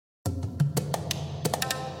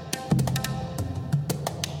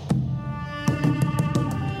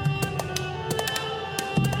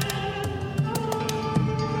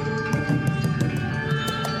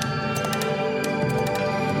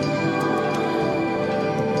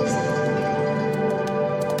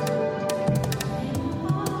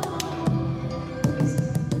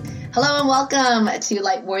Hello and welcome to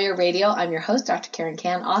Light Warrior Radio. I'm your host, Dr. Karen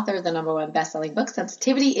Kan, author of the #1 best-selling book,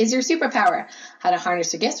 Sensitivity is Your Superpower, How to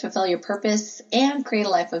Harness Your Gifts, Fulfill Your Purpose, and Create a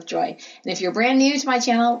Life of Joy. And if you're brand new to my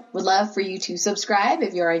channel, would love for you to subscribe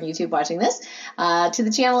if you're on YouTube watching this, to the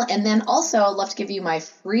channel. And then also love to give you my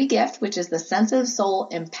free gift, which is the Sensitive Soul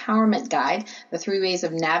Empowerment Guide, the 3 ways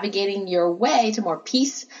of navigating your way to more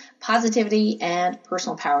peace, positivity, and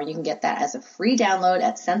personal power. You can get that as a free download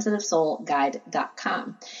at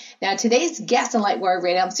sensitivesoulguide.com. Now, today's guest on Light Warrior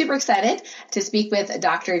Radio, I'm super excited to speak with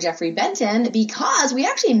Dr. Jeffrey Benton because we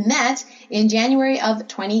actually met in January of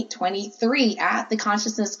 2023 at the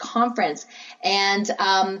Consciousness Conference. And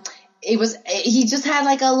he just had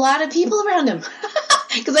like a lot of people around him.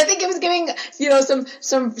 Because I think it was giving,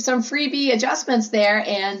 some freebie adjustments there,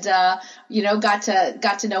 and got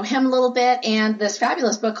to know him a little bit, and this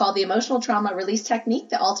fabulous book called The Emotional Trauma Release Technique: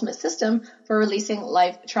 The Ultimate System for Releasing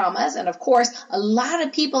Life Traumas. And of course, a lot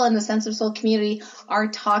of people in the Sensitive Soul community are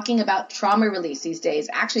talking about trauma release these days.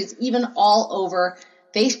 Actually, it's even all over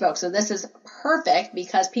Facebook. So this is perfect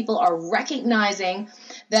because people are recognizing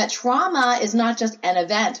that trauma is not just an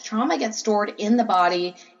event. Trauma gets stored in the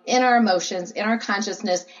body, in our emotions, in our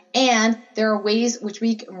consciousness, and there are ways which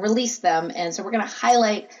we can release them. And so we're going to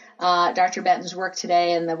highlight Dr. Benton's work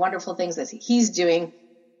today and the wonderful things that he's doing.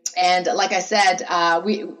 And like I said, I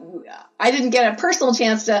didn't get a personal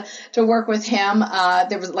chance to work with him.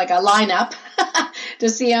 There was like a lineup to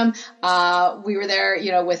see him. We were there,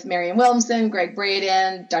 with Marianne Williamson, Greg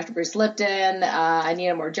Braden, Dr. Bruce Lipton,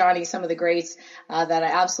 Anita Morjani, some of the greats that I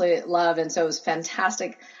absolutely love. And so it was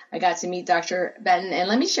fantastic. I got to meet Dr. Benton, and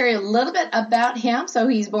let me share you a little bit about him. So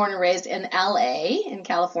he's born and raised in LA, in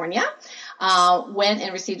California. Went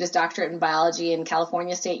and received his doctorate in biology in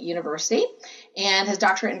California State University, and his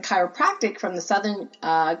doctorate in chiropractic from the Southern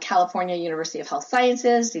California University of Health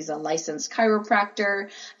Sciences. He's a licensed chiropractor.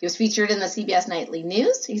 He was featured in the CBS Nightly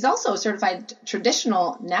News. He's also a certified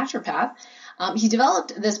traditional naturopath. He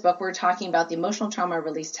developed this book. We're talking about the Emotional Trauma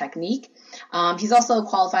Release Technique. He's also a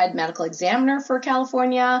qualified medical examiner for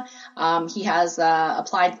California. He has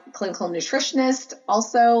applied clinical nutritionist,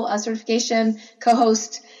 also a certification,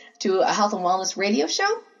 co-host to a health and wellness radio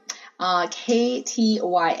show,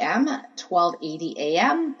 KTYM 1280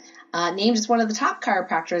 AM. Named as one of the top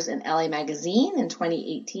chiropractors in LA Magazine in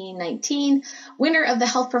 2018-19, winner of the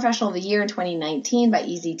Health Professional of the Year in 2019 by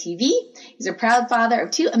EasyTV. He's a proud father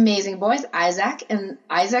of 2 amazing boys, Isaac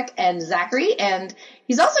and Zachary, and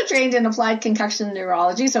he's also trained in applied concussion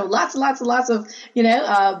neurology, so lots of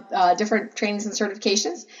different trainings and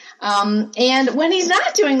certifications. And when he's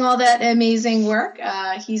not doing all that amazing work,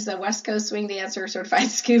 he's a West Coast swing dancer, certified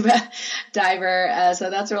scuba diver, so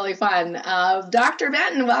that's really fun. Dr.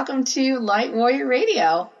 Benton, welcome to Light Warrior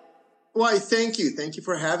Radio. Why, thank you. Thank you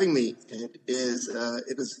for having me. It's going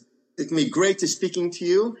to be great to speaking to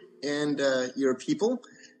you and your people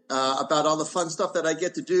about all the fun stuff that I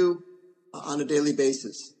get to do on a daily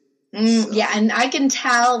basis. Yeah, and I can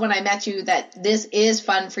tell when I met you that this is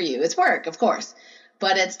fun for you. It's work, of course,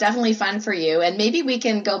 but it's definitely fun for you. And maybe we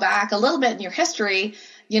can go back a little bit in your history.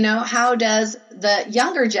 How does the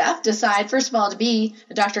younger Jeff decide, first of all, to be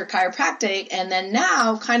a doctor of chiropractic, and then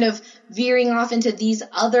now kind of veering off into these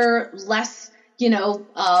other less,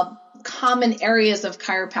 common areas of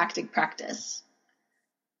chiropractic practice?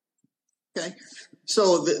 Okay.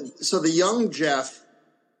 So the young Jeff,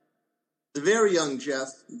 the very young Jeff,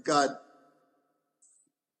 got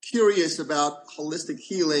curious about holistic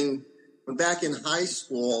healing back in high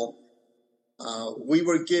school. We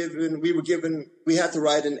had to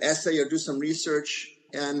write an essay or do some research,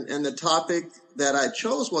 and the topic that I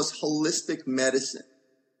chose was holistic medicine.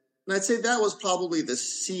 And I'd say that was probably the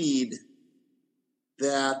seed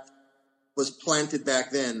that was planted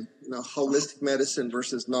back then, holistic medicine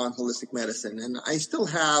versus non-holistic medicine. And I still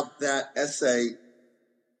have that essay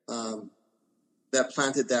that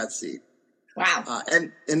planted that seed. Wow.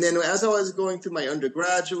 And then as I was going through my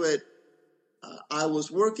undergraduate, I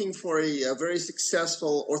was working for a very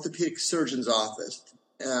successful orthopedic surgeon's office.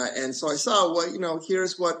 And so I saw,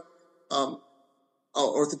 here's what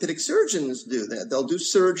orthopedic surgeons do. They'll do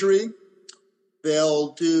surgery,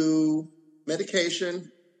 they'll do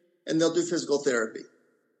medication, and they'll do physical therapy.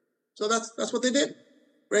 So that's what they did.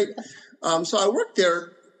 Right. So I worked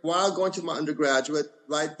there while going to my undergraduate,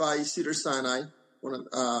 right by Cedars-Sinai,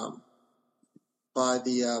 by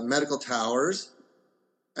the medical towers.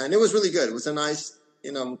 And it was really good. It was a nice,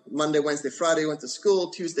 Monday, Wednesday, Friday, went to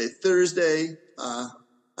school. Tuesday, Thursday, I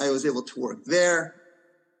was able to work there.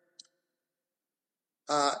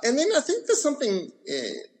 And then I think there's something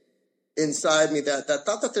inside me that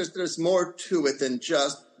thought that there's more to it than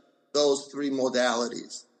just those three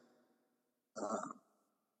modalities.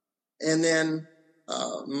 And then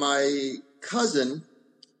my cousin,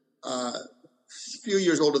 a few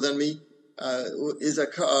years older than me,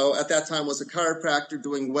 at that time was a chiropractor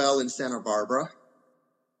doing well in Santa Barbara.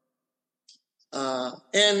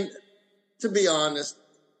 And to be honest,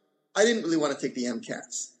 I didn't really want to take the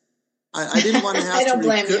MCATs. I didn't want to have I don't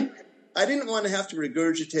blame you. I didn't want to have to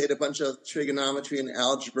regurgitate a bunch of trigonometry and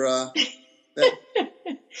algebra.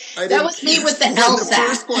 That was me with the LSAT. In the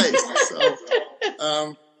first place.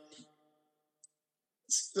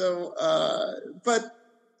 But,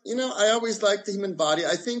 I always liked the human body.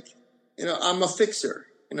 I think, I'm a fixer.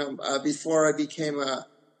 Before I became a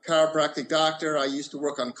chiropractic doctor, I used to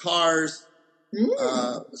work on cars.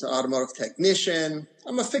 Was an automotive technician.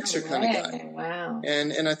 I'm a fixer kind of guy. Wow.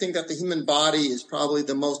 And I think that the human body is probably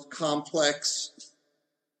the most complex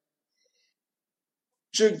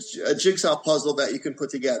jigsaw puzzle that you can put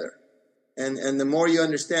together. And the more you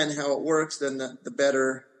understand how it works, then the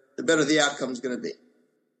better the outcome is going to be.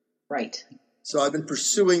 Right. So I've been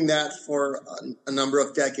pursuing that for a number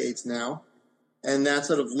of decades now. And that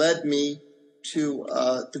sort of led me to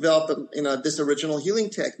develop this original healing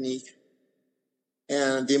technique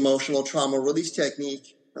and the emotional trauma release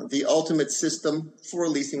technique, the ultimate system for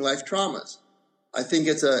releasing life traumas. I think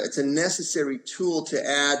it's a necessary tool to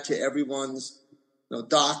add to everyone's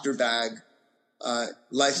doctor bag,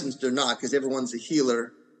 licensed or not, because everyone's a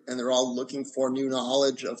healer and they're all looking for new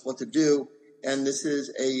knowledge of what to do. And this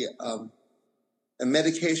is a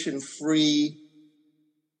medication-free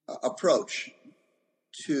approach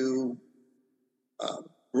to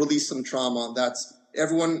release some trauma. That's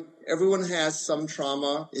everyone has some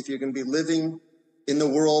trauma. If you're going to be living in the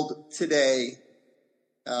world today,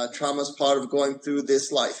 trauma is part of going through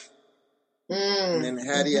this life. And then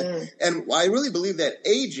and I really believe that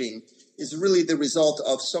aging is really the result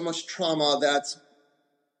of so much trauma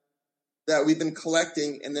that we've been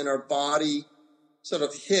collecting, and then our body sort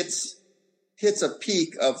of hits a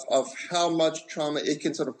peak of how much trauma it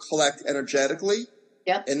can sort of collect energetically.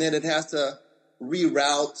 Yep. And then it has to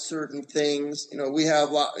reroute certain things. We have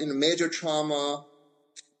major trauma,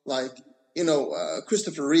 like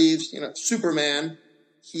Christopher Reeves, Superman.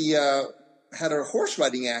 He had a horse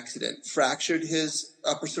riding accident, fractured his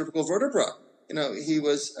upper cervical vertebra. He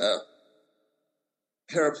was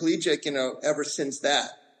paraplegic, ever since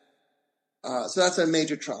that. So that's a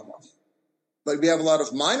major trauma. But we have a lot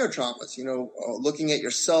of minor traumas, looking at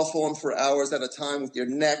your cell phone for hours at a time with your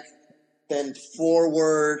neck bent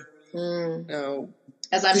forward.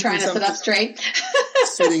 As I'm trying to sit up straight.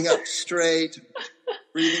 Sitting up straight,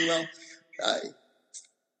 breathing well.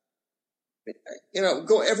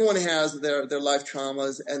 Everyone has their life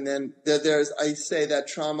traumas, and then I say that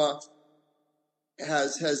trauma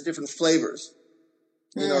has different flavors.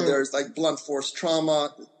 There's like blunt force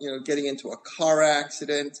trauma, getting into a car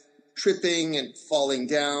accident, tripping and falling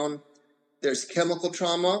down. There's chemical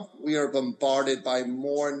trauma. We are bombarded by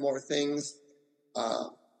more and more things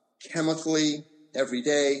chemically every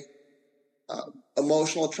day.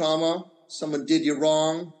 Emotional trauma. Someone did you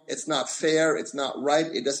wrong. It's not fair. It's not right.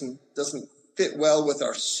 It doesn't fit well with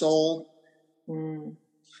our soul.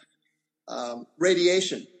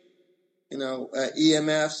 Radiation,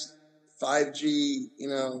 EMFs, 5G,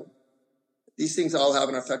 these things all have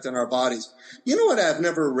an effect on our bodies. You know what I've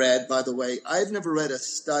never read, by the way? I've never read a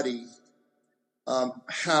study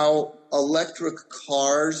how electric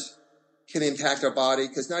cars can impact our body,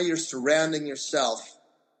 because now you're surrounding yourself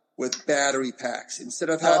with battery packs. Instead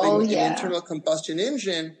of having an internal combustion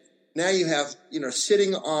engine, now you have,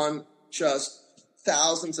 sitting on just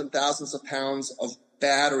thousands and thousands of pounds of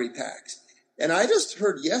battery packs. And I just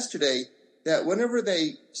heard yesterday that whenever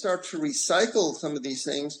they start to recycle some of these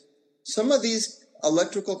things, some of these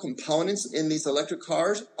electrical components in these electric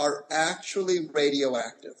cars are actually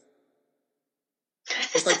radioactive.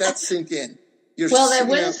 Just like that sink in. That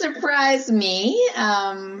wouldn't surprise me.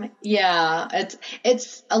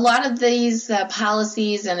 It's a lot of these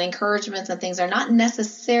policies and encouragements and things are not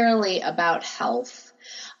necessarily about health.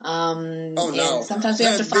 No. And sometimes we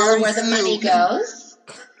have to follow where the money goes.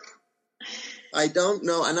 I don't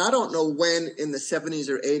know. And I don't know when in the 70s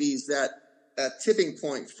or 80s that tipping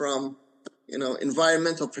point from,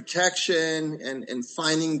 environmental protection and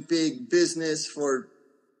finding big business for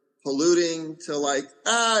polluting to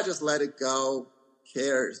just let it go.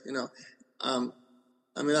 Cares,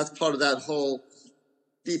 that's part of that whole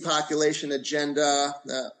depopulation agenda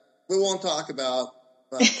that we won't talk about.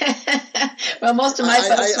 But well, most of my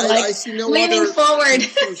folks are leaning forward.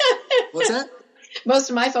 What's that? Most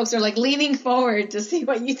of my folks are leaning forward to see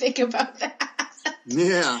what you think about that.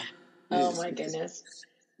 Yeah. Oh my goodness.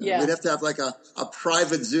 Yeah. We'd have to have like a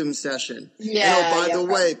private Zoom session. Yeah.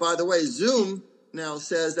 By the way, Zoom now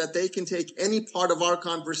says that they can take any part of our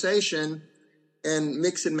conversation and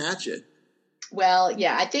mix and match it. Well,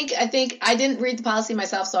 yeah, I think I didn't read the policy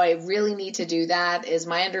myself, so I really need to do that. Is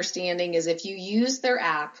my understanding is if you use their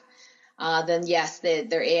app, then yes,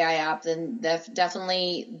 their AI app, then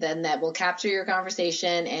definitely then that will capture your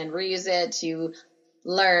conversation and reuse it to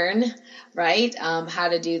learn, right, how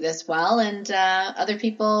to do this well. And other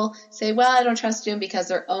people say, well, I don't trust Zoom because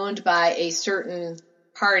they're owned by a certain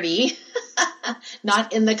party,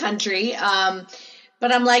 not in the country.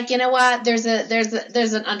 But I'm like, you know what? There's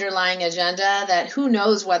an underlying agenda that who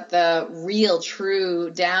knows what the real, true,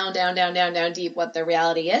 down deep, what the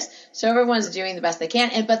reality is. So everyone's doing the best they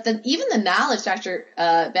can. But even the knowledge, Dr.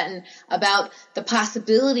 Benton, about the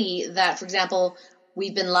possibility that, for example,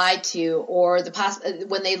 we've been lied to, or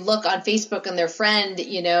when they look on Facebook and their friend,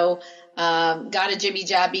 got a jibby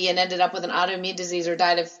jabby and ended up with an autoimmune disease or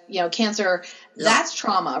died of, cancer. Yeah. That's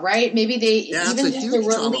trauma, right? Maybe even just the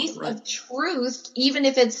release of truth, even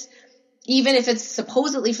if it's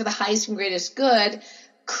supposedly for the highest and greatest good,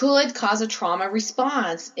 could cause a trauma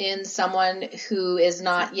response in someone who is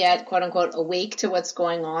not yet, quote unquote, awake to what's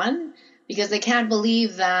going on, because they can't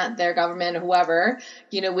believe that their government or whoever,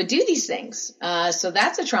 would do these things. So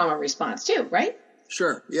that's a trauma response too, right?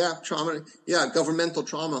 Sure. Yeah. Trauma. Yeah. Governmental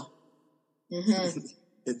trauma. Mm-hmm.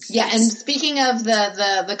 And speaking of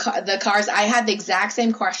the cars, I had the exact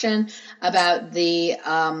same question about the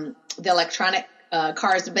electronic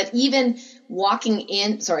cars, but even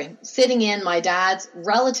sitting in my dad's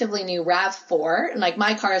relatively new RAV4, and like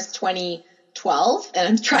my car is 2012, and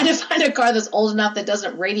I'm trying to find a car that's old enough that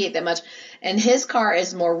doesn't radiate that much, and his car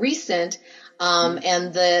is more recent,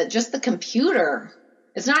 and the computer.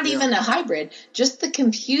 It's not even a hybrid, just the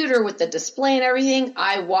computer with the display and everything.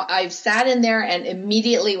 I've sat in there and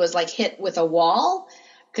immediately was like hit with a wall,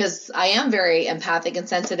 because I am very empathic and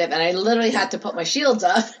sensitive, and I literally had to put my shields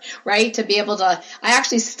up, right, to be able to. I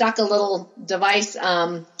actually stuck a little device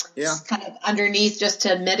kind of underneath just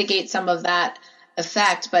to mitigate some of that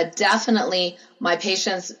effect. But definitely my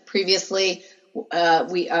patients previously,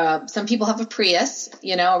 some people have a Prius,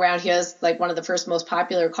 around here is like one of the first most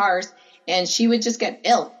popular cars. And she would just get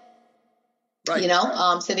ill,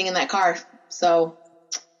 sitting in that car. So,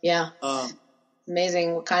 yeah,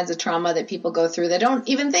 amazing what kinds of trauma that people go through. They don't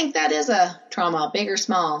even think that is a trauma, big or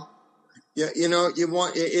small. Yeah,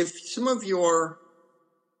 if some of your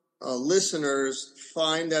listeners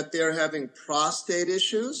find that they're having prostate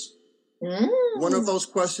issues, one of those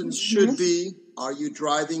questions should be, are you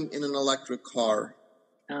driving in an electric car?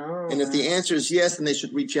 Oh. And if the answer is yes, then they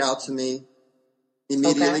should reach out to me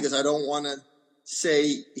immediately, because I don't want to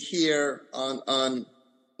say here on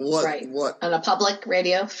what on a public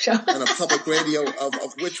radio show on a public radio of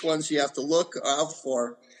which ones you have to look out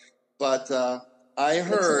for. But I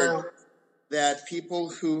heard that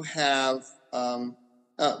people who have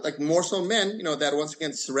like more so men, that once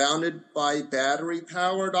again surrounded by battery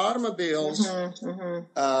powered automobiles,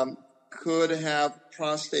 could have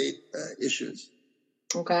prostate issues.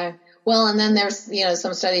 Okay. Well, and then there's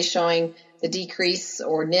some studies showing the decrease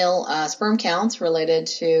or nil sperm counts related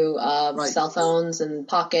to cell phones and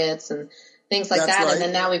pockets and things like that. Right. And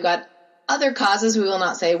then now we've got other causes, we will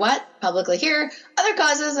not say what publicly here, other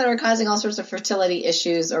causes that are causing all sorts of fertility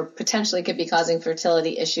issues, or potentially could be causing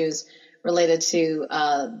fertility issues related to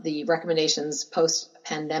the recommendations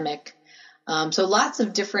post-pandemic. So lots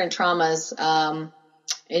of different traumas, and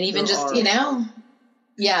even I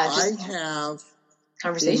have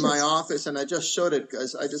in my office, and I just showed it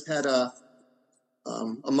because I just had a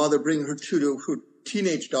mother bring her her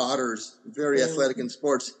teenage daughters, very athletic in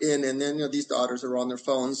sports, and then these daughters are on their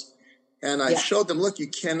phones, and I showed them, look, you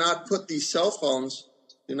cannot put these cell phones.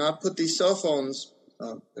 Do not put these cell phones.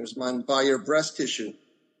 There's mine by your breast tissue,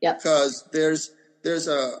 because there's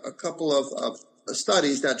a couple of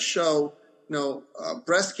studies that show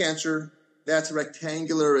breast cancer that's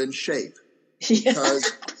rectangular in shape.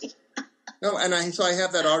 Because so I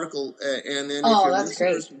have that article, and then if your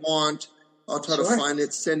listeners want, I'll try to find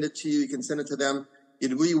it, send it to you. You can send it to them.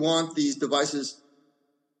 We want these devices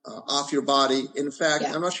off your body. In fact,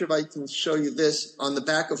 I'm not sure if I can show you this. On the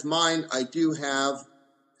back of mine, I do have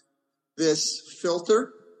this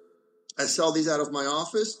filter. I sell these out of my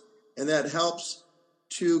office, and that helps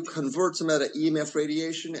to convert some of that EMF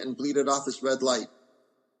radiation and bleed it off as red light.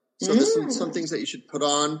 So there's some things that you should put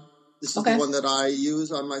on. This is the one that I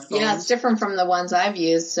use on my phone. Yeah, it's different from the ones I've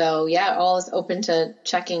used. So, always open to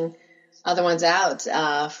checking other ones out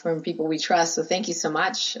from people we trust. So thank you so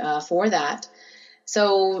much for that.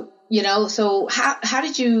 So, so how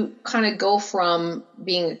did you kind of go from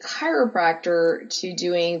being a chiropractor to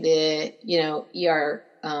doing the,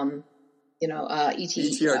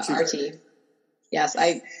 ETRT? Yes,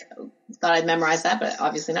 I thought I'd memorize that, but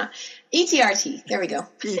obviously not. ETRT. There we go.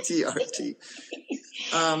 ETRT.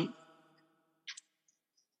 I'm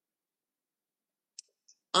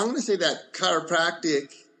going to say that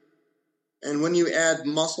chiropractic, and when you add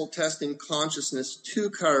muscle testing consciousness to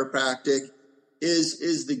chiropractic,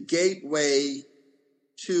 is the gateway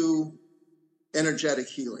to energetic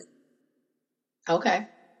healing. Okay.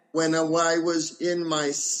 When I was in my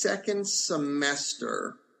second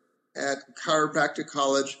semester at chiropractic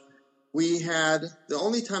college, we had, the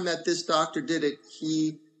only time that this doctor did it,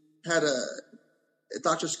 he had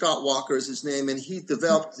Dr. Scott Walker is his name, and he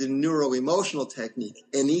developed the neuro-emotional technique,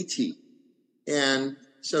 NET. And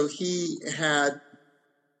so he had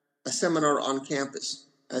a seminar on campus.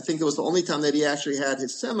 I think it was the only time that he actually had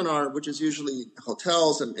his seminar, which is usually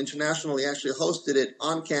hotels and internationally, actually hosted it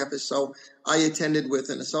on campus. So I attended with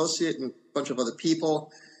an associate and a bunch of other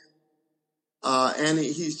people. And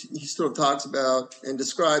he sort of talks about and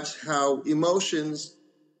describes how emotions,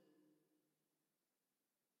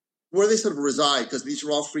 where they sort of reside, because these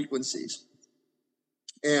are all frequencies.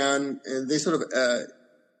 And they sort of,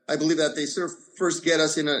 I believe that they sort of first get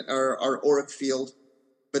us in our auric field,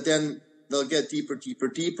 but then they'll get deeper, deeper,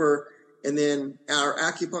 deeper. And then our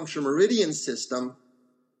acupuncture meridian system,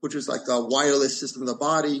 which is like the wireless system of the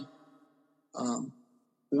body,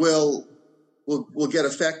 will get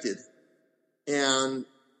affected. And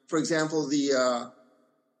for example, and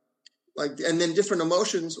then different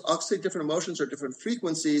emotions, I'll say different emotions are different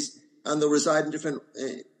frequencies, and they'll reside in different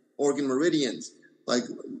organ meridians. Like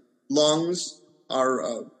lungs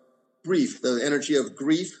are grief, the energy of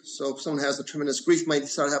grief. So if someone has a tremendous grief, might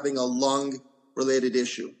start having a lung-related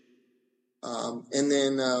issue. And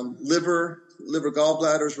then liver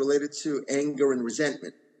gallbladder is related to anger and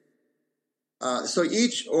resentment. So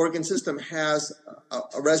each organ system has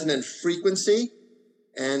a resonant frequency.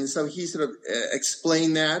 And so he sort of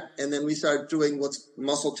explained that. And then we started doing what's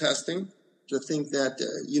muscle testing to think that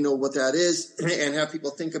you know what that is and have people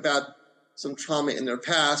think about some trauma in their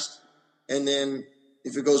past. And then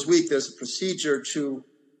if it goes weak, there's a procedure to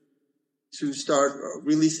start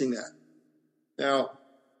releasing that. Now,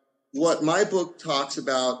 what my book talks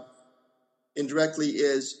about indirectly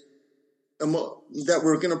is that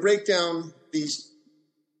we're going to break down these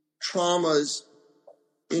traumas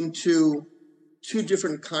into two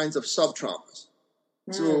different kinds of sub-traumas.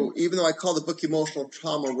 So even though I call the book Emotional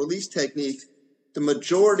Trauma Release Technique, the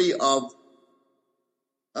majority of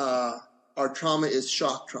our trauma is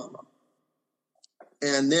shock trauma.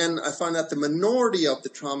 And then I find that the minority of the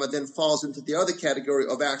trauma then falls into the other category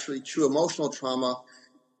of actually true emotional trauma.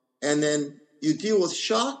 And then you deal with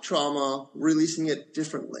shock trauma, releasing it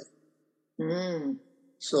differently.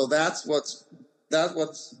 So that's what's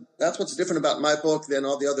different about my book than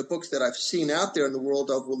all the other books that I've seen out there in the world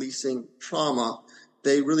of releasing trauma.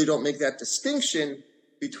 They really don't make that distinction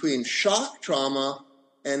between shock trauma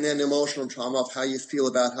and then emotional trauma of how you feel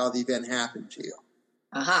about how the event happened to you.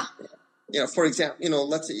 For example,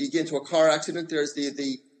 let's say you get into a car accident. There's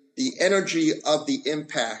the energy of the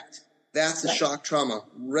impact. That's the shock trauma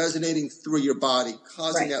resonating through your body,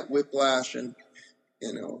 causing that whiplash and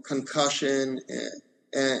concussion.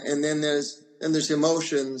 And then there's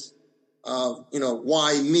emotions of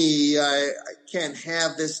why me? I can't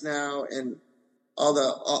have this now, and all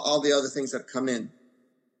the other things that come in.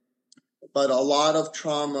 But a lot of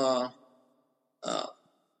trauma,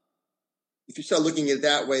 if you start looking at it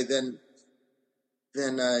that way, then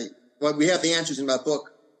we have the answers in my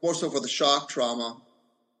book, more so for the shock trauma,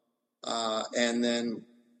 and then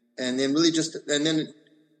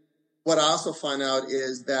what I also find out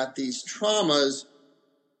is that these traumas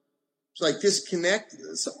disconnect.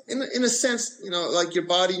 So in a sense, like your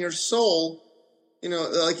body and your soul.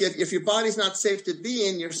 Like if your body's not safe to be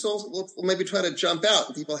in, your soul will maybe try to jump out,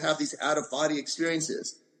 and people have these out-of-body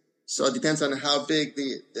experiences. So it depends on how big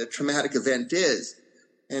the traumatic event is.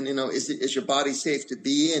 And, is your body safe to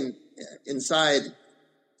be inside?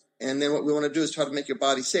 And then what we want to do is try to make your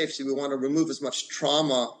body safe. So we want to remove as much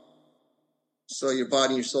trauma so your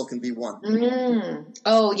body and your soul can be one.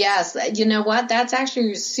 Oh, yes. You know what? That's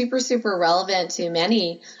actually super, super relevant to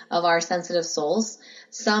many of our sensitive souls,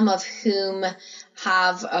 some of whom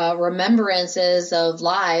have remembrances of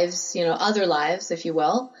lives, other lives, if you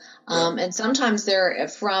will. And sometimes they're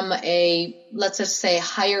from let's just say,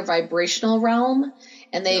 higher vibrational realm,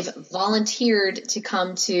 and they've volunteered to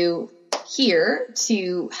come to here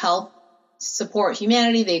to help support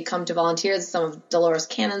humanity. They come to volunteer. Some of Dolores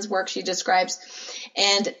Cannon's work she describes.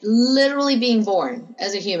 And literally being born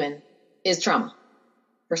as a human is trauma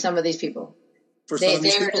for some of these people. They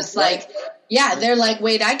were just like, they're like,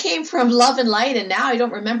 wait, I came from love and light and now I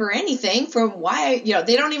don't remember anything from why,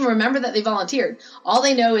 they don't even remember that they volunteered. All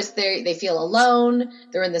they know is they feel alone.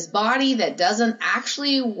 They're in this body that doesn't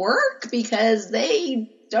actually work because they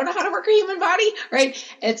don't know how to work a human body, right?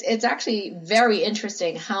 It's actually very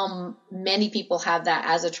interesting how many people have that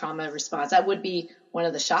as a trauma response. That would be one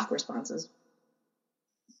of the shock responses.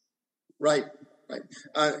 Right.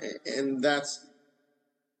 And that's,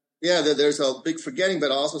 there's a big forgetting,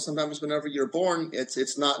 but also sometimes whenever you're born,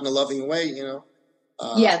 it's not in a loving way, And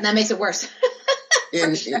that makes it worse.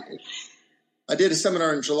 I did a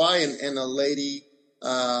seminar in July, and a lady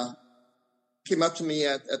came up to me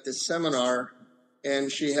at this seminar,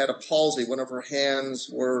 and she had a palsy. One of her hands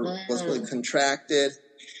was really contracted,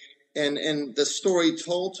 and the story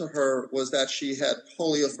told to her was that she had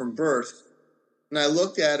polio from birth. And I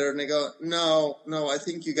looked at her and I go, no, I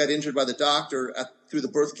think you got injured by the doctor through the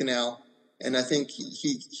birth canal. And I think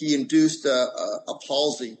he induced a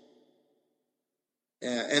palsy.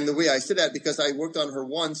 And the way I said that, because I worked on her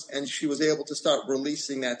once and she was able to start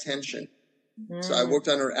releasing that tension. So I worked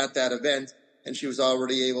on her at that event and she was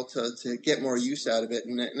already able to get more use out of it.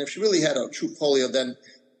 And if she really had a true polio, then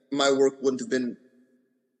my work wouldn't have been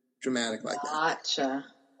dramatic like that. Gotcha.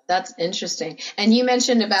 That's interesting. And you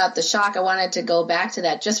mentioned about the shock. I wanted to go back to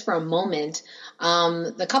that just for a moment.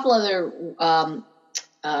 The couple other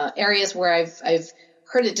areas where I've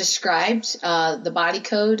heard it described, the body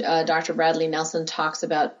code. Dr. Bradley Nelson talks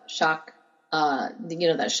about shock,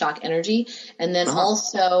 that shock energy. And then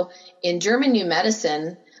also in German New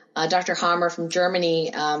Medicine, Dr. Hammer from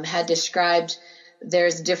Germany had described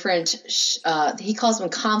there's different, he calls them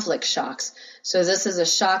conflict shocks. So this is a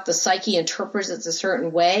shock. The psyche interprets it a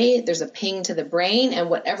certain way. There's a ping to the brain, and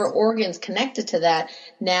whatever organ's connected to that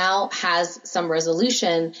now has some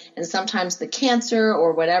resolution. And sometimes the cancer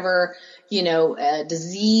or whatever,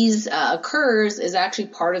 disease occurs is actually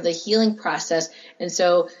part of the healing process. And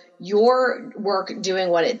so your work doing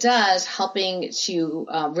what it does, helping to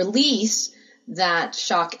release that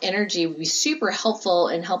shock energy would be super helpful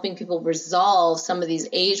in helping people resolve some of these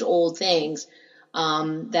age-old things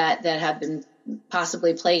that have been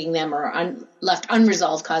possibly plaguing them or left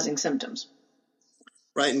unresolved, causing symptoms.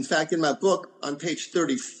 Right. In fact, in my book on page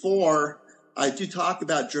 34, I do talk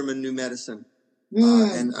about German New Medicine.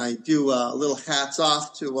 And I do a little hats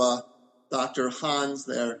off to Dr. Hans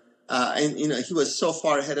there. And he was so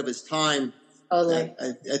far ahead of his time. Totally.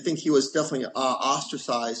 I think he was definitely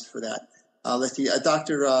ostracized for that. Let's see,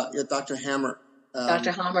 Dr. Hammer.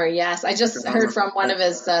 Dr. Hammer, yes. I just heard from one of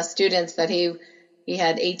his students that he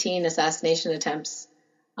had 18 assassination attempts.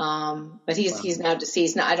 But he's now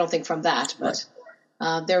deceased. Now, I don't think from that, but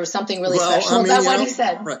there was something really special about what he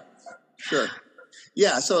said. Right. Sure.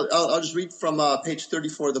 Yeah, so I'll just read from page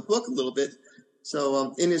 34 of the book a little bit.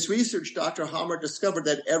 So in his research, Dr. Hammer discovered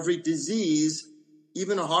that every disease,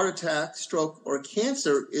 even a heart attack, stroke, or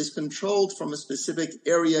cancer, is controlled from a specific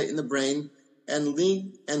area in the brain and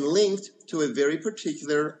linked to a very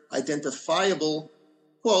particular identifiable,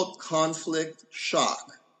 quote, conflict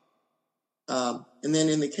shock. And then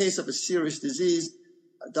in the case of a serious disease,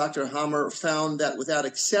 Dr. Hammer found that without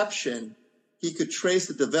exception, he could trace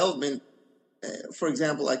the development, for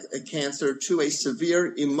example, like a cancer, to a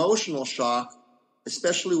severe emotional shock,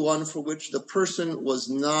 especially one for which the person was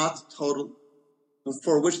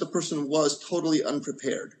totally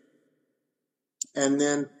unprepared. And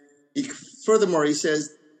then furthermore, he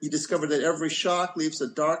says he discovered that every shock leaves a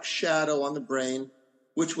dark shadow on the brain,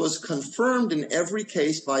 which was confirmed in every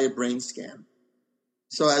case by a brain scan.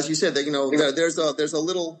 So as you said, that there's a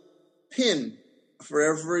little pin for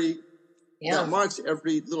every that marks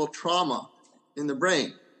every little trauma in the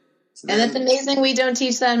brain. So and it's amazing we don't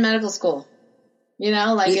teach that in medical school.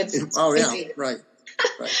 It's crazy. Right.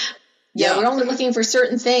 We're only looking for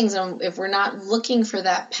certain things, and if we're not looking for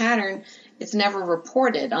that pattern, it's never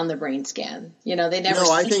reported on the brain scan. They never. No,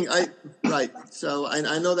 right. So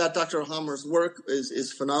I know that Dr. Hammer's work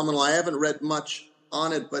is phenomenal. I haven't read much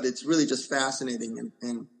on it, but it's really just fascinating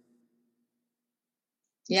and worth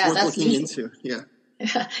that's looking neat. Into. Yeah.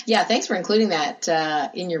 Yeah, thanks for including that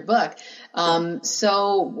in your book.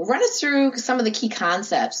 So run us through some of the key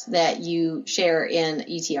concepts that you share in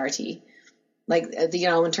ETRT,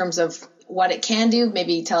 in terms of what it can do.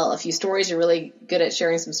 Maybe tell a few stories. You're really good at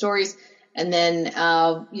sharing some stories, and then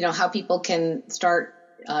how people can start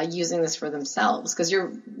using this for themselves, because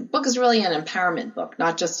your book is really an empowerment book,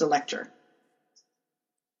 not just a lecture.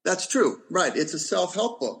 That's true. Right. It's a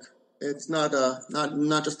self-help book. It's not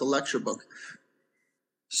just a lecture book.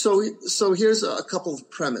 So here's a couple of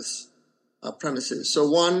premises. So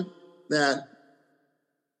one, that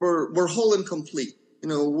we're whole and complete.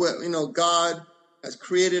 God has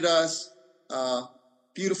created us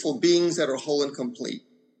beautiful beings that are whole and complete,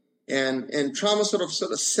 and trauma sort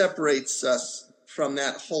of separates us from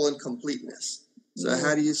that whole and completeness. So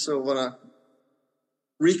how do you want to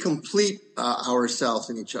recomplete ourselves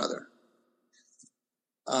in each other?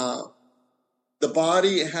 The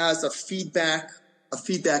body has a feedback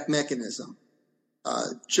mechanism,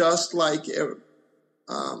 just like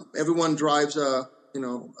everyone drives a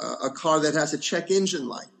car that has a check engine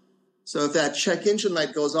light. So if that check engine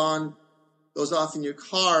light goes off in your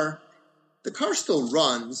car, the car still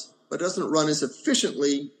runs, but doesn't run as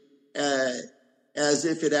efficiently as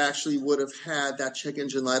if it actually would have had that check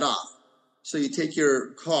engine light off. So you take your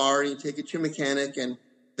car and you take it to your mechanic, and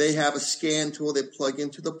they have a scan tool they plug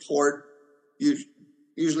into the port,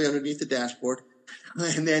 usually underneath the dashboard,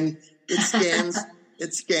 and then it scans.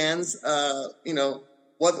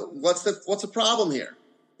 What's the problem here?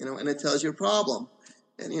 And it tells you a problem,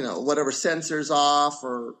 and whatever sensor's off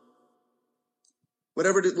or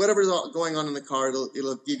whatever's going on in the car,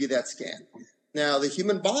 it'll give you that scan. Now the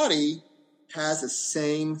human body has the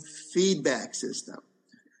same feedback system.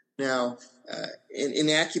 Now in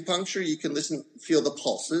acupuncture, you can feel the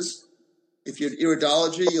pulses. If you're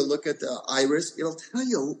iridology, you'll look at the iris. It'll tell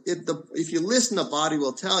you. If you listen, the body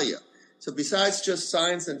will tell you. So besides just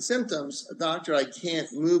signs and symptoms, doctor, I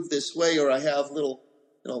can't move this way, or I have little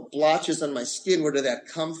blotches on my skin. Where did that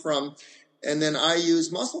come from? And then I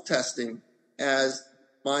use muscle testing as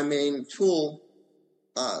my main tool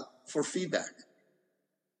for feedback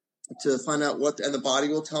to find out and the body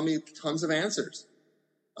will tell me tons of answers.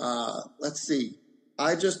 Let's see.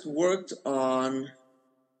 I just worked on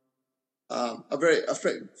a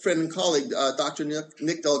friend and colleague, Dr.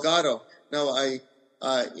 Nick Delgado. Now,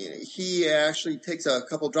 he actually takes a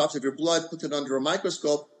couple drops of your blood, puts it under a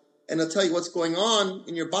microscope, and it'll tell you what's going on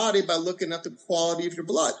in your body by looking at the quality of your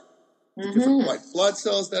blood. The different white blood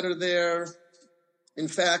cells that are there. In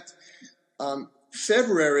fact,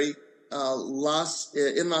 February,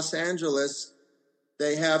 in Los Angeles,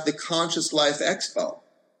 they have the Conscious Life Expo.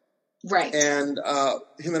 Right. And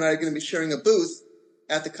him and I are going to be sharing a booth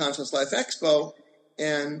at the Conscious Life Expo.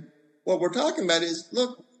 And what we're talking about is,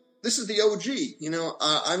 look, this is the OG.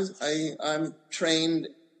 I'm trained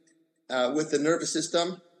with the nervous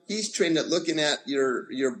system. He's trained at looking at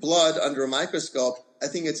your blood under a microscope. I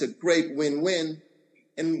think it's a great win-win.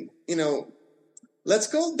 And, let's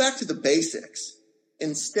go back to the basics.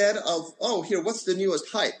 Instead of, what's the newest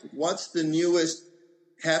hype? What's the newest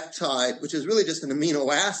peptide, which is really just an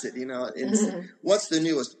amino acid, What's the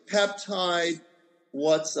newest peptide?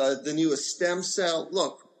 What's the newest stem cell?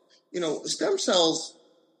 Look, stem cells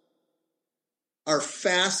are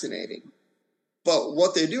fascinating, but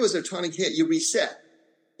what they do is they're trying to get you reset,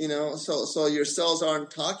 so your cells aren't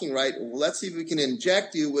talking right. Well, let's see if we can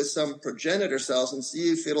inject you with some progenitor cells and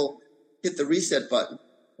see if it'll hit the reset button.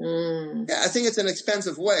 I think it's an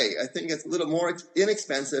expensive way. I think it's a little more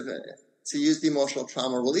inexpensive to use the emotional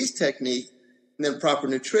trauma release technique and then proper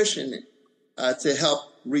nutrition to help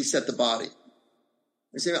reset the body.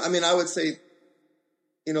 You see, I would say,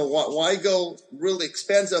 why go really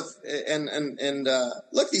expensive and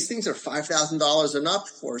look, these things are $5,000 and up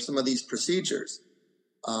for some of these procedures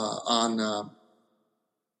on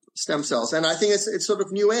stem cells. And I think it's sort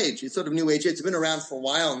of new age. It's sort of new age. It's been around for a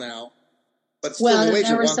while now, but still new age.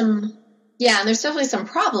 And there's definitely some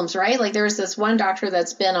problems, right? Like there was this one doctor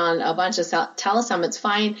that's been on a bunch of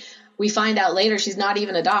telesummits. We find out later she's not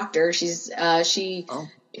even a doctor. She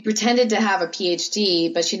pretended to have a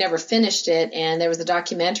PhD, but she never finished it. And there was a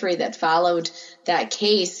documentary that followed that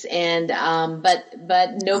case, and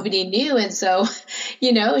but nobody knew. And so,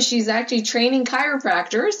 she's actually training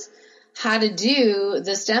chiropractors how to do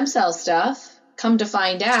the stem cell stuff. Come to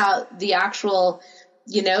find out, the actual,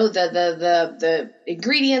 the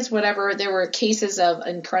ingredients, whatever, there were cases of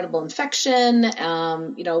incredible infection.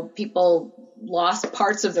 People lost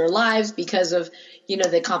parts of their lives because of,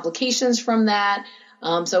 the complications from that.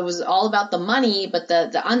 So it was all about the money, but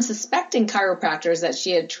the unsuspecting chiropractors that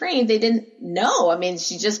she had trained, they didn't know.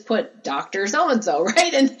 She just put Dr. So-and-so,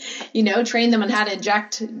 right? And, trained them on how to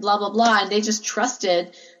inject blah, blah, blah. And they just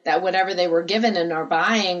trusted that whatever they were given and are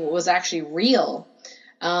buying was actually real.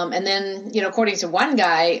 And then, according to one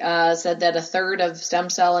guy, said that a third of stem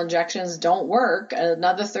cell injections don't work.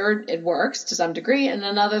 Another third, it works to some degree. And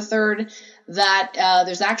another third that,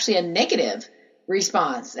 there's actually a negative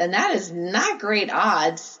response. And that is not great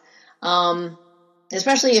odds.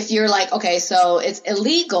 especially if you're like, okay, so it's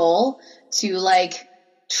illegal to like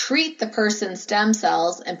treat the person's stem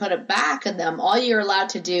cells and put it back in them. All you're allowed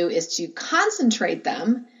to do is to concentrate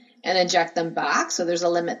them and inject them back. So there's a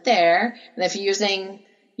limit there. And if you're using,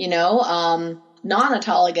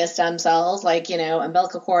 non-autologous stem cells, like,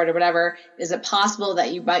 umbilical cord or whatever, is it possible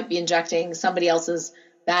that you might be injecting somebody else's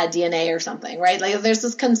bad DNA or something, right? Like there's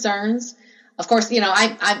this concerns. Of course,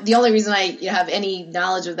 I the only reason I have any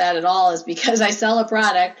knowledge of that at all is because I sell a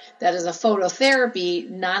product that is a phototherapy,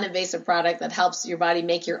 non-invasive product that helps your body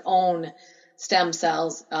make your own stem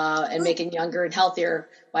cells and make it younger and healthier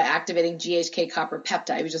by activating GHK copper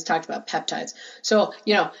peptide. We just talked about peptides. So,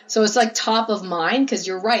 so it's like top of mind because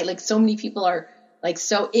you're right. Like so many people are like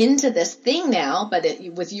so into this thing now, but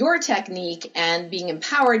with your technique and being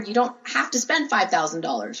empowered, you don't have to spend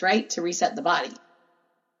 $5,000, right, to reset the body.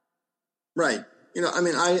 Right.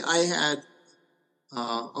 I had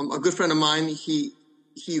a good friend of mine. He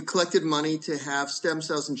collected money to have stem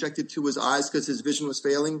cells injected to his eyes because his vision was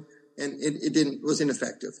failing, and it was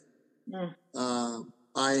ineffective. Mm.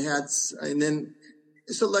 I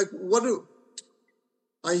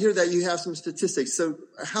hear that you have some statistics. So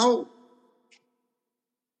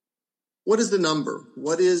what is the number?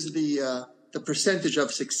 What is the percentage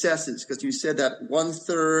of successes? Because you said that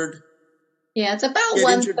 1/3. Yeah, it's about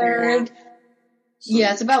 1/3. So,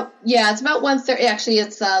 it's about 1/3. Actually,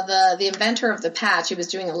 it's the inventor of the patch. He was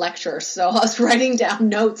doing a lecture, so I was writing down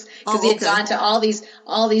notes because he had gone to all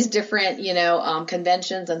these different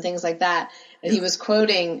conventions and things like that. And he was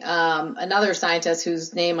quoting another scientist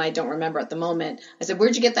whose name I don't remember at the moment. I said,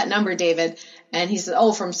 "Where'd you get that number, David?" And he said,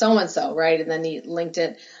 "Oh, from so and so, right?" And then he linked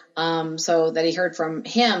it so that he heard from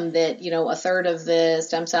him that 1/3 of the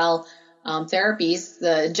stem cell therapies,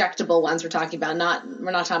 the injectable ones we're talking about,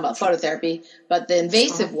 we're not talking about phototherapy, but the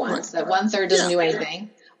invasive ones, that 1/3 doesn't do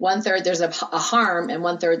anything. 1/3 there's a harm, and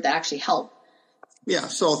 1/3 that actually help. Yeah,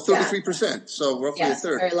 so 33%. So roughly a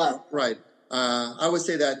third. Very low. Right. I would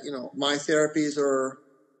say that my therapies are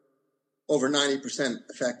over 90%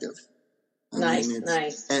 effective. Nice.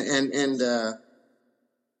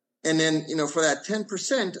 And then for that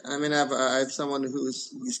 10%, I have someone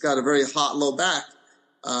he's got a very hot low back.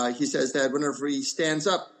 He says that whenever he stands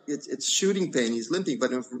up, it's shooting pain. He's limping,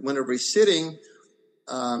 but whenever he's sitting,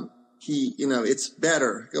 it's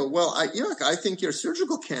better. I go, well, I think you're a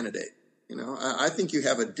surgical candidate. I think you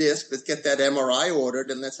have a disc. Let's get that MRI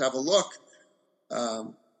ordered and let's have a look. I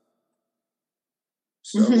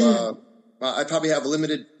probably have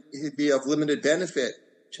he'd be of limited benefit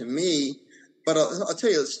to me. But I'll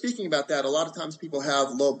tell you, speaking about that, a lot of times people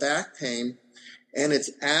have low back pain. And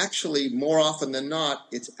it's actually, more often than not,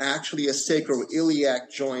 it's actually a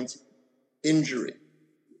sacroiliac joint injury.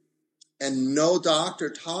 And no doctor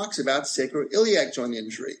talks about sacroiliac joint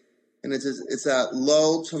injury. And it's a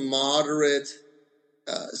low to moderate,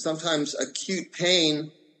 sometimes acute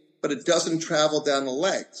pain, but it doesn't travel down the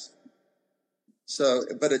legs.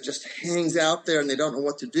 But it just hangs out there and they don't know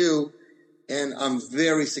what to do. And I'm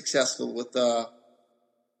very successful with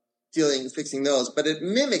fixing those. But it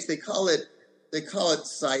mimics, they call it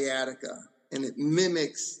sciatica, and it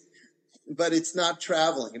mimics, but it's not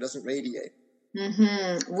traveling. It doesn't radiate.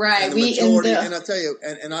 Mm-hmm. Right. And the majority, and I'll tell you,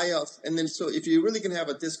 and then so if you're really going to have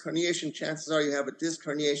a disc herniation, chances are you have a disc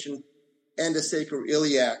herniation and a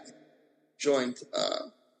sacroiliac joint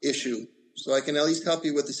issue. So I can at least help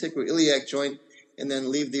you with the sacroiliac joint, and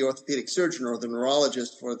then leave the orthopedic surgeon or the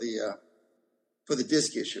neurologist for the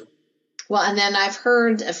disc issue. Well, and then I've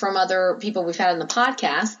heard from other people we've had on the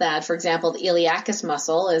podcast that, for example, the iliacus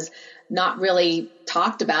muscle is not really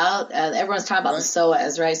talked about. Everyone's talking about the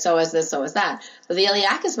psoas, right? Psoas this, psoas that. But the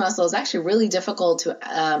iliacus muscle is actually really difficult to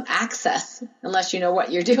access unless you know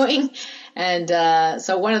what you're doing. And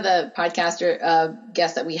so one of the podcaster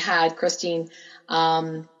guests that we had, Christine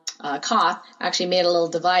Koth, actually made a little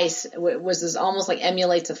device, which almost like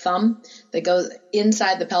emulates a thumb that goes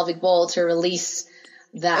inside the pelvic bowl to release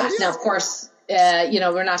that. Oh, yeah. Now, of course,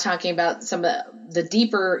 we're not talking about some of the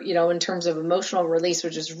deeper, in terms of emotional release,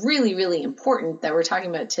 which is really, really important that we're talking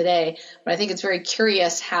about today. But I think it's very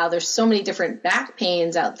curious how there's so many different back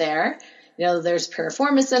pains out there. There's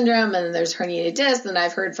piriformis syndrome and there's herniated disc. And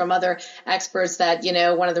I've heard from other experts that,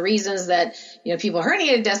 one of the reasons that, people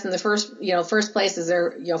herniated disc in the first place is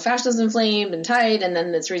their, fascia is inflamed and tight. And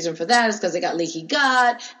then the reason for that is because they got leaky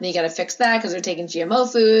gut, and then you got to fix that because they're taking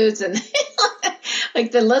GMO foods, and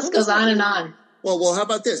like the list goes on and on. Well, how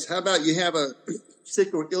about this? How about you have a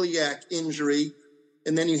sacroiliac injury,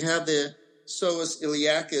 and then you have the psoas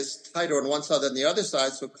iliacus tighter on one side than the other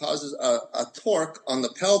side, so it causes a torque on the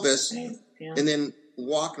pelvis. Yeah. And then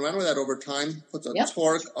walking around with that over time, puts a Yep.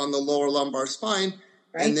 torque on the lower lumbar spine,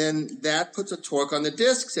 Right. and then that puts a torque on the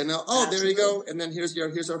discs, and now, there you go, and then here's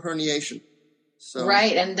a herniation. So.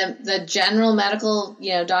 Right, and the general medical,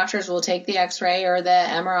 doctors will take the X-ray or the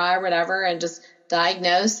MRI or whatever and just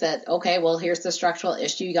diagnose that, okay, well, here's the structural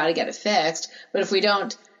issue, you got to get it fixed. But if we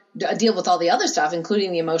don't deal with all the other stuff,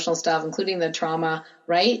 including the emotional stuff, including the trauma,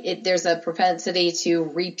 right, there's a propensity to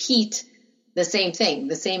repeat the same thing.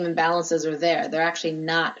 The same imbalances are there. They're actually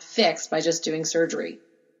not fixed by just doing surgery.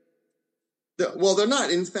 Well, they're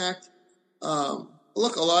not. In fact,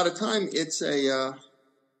 look, a lot of time it's there's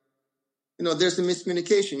a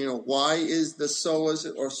miscommunication. Why is the psoas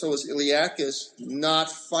or psoas iliacus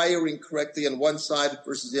not firing correctly on one side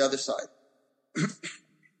versus the other side?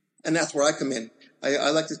 And that's where I come in.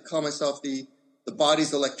 I like to call myself the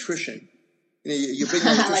body's electrician. You bring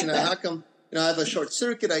the electrician like out. How come, I have a short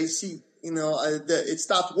circuit? I see, it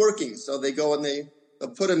stopped working. So they go and they'll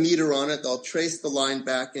put a meter on it. They'll trace the line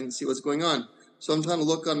back and see what's going on. So I'm trying to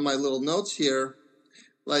look on my little notes here.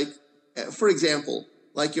 Like, for example,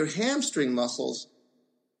 like your hamstring muscles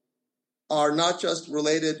are not just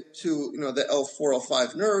related to, the L4,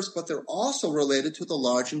 L5 nerves, but they're also related to the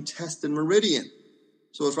large intestine meridian.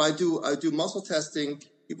 So if I do muscle testing,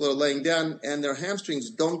 people are laying down and their hamstrings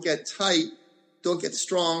don't get tight, don't get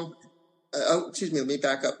strong. Let me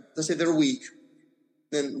back up. Let's say they're weak.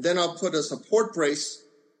 Then I'll put a support brace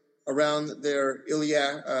around their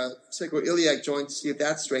sacroiliac joint to see if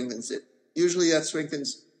that strengthens it. Usually that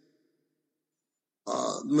strengthens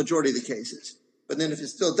the majority of the cases. But then if it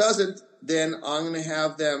still doesn't, then I'm going to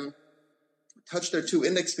have them touch their two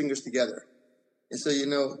index fingers together. And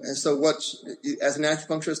so, what, as an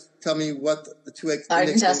acupuncturist, tell me what the two index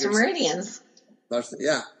fingers. Meridians.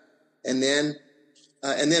 Yeah. And then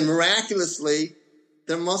miraculously,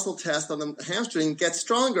 their muscle test on the hamstring gets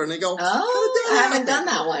stronger, and they go, "Oh, I haven't done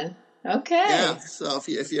that one." Okay. Yeah. So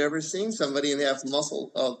if you ever seen somebody and they have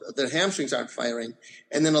their hamstrings aren't firing,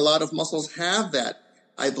 and then a lot of muscles have that.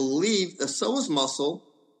 I believe the psoas muscle,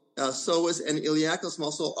 psoas and iliacus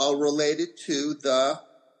muscle are related to the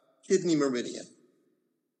kidney meridian.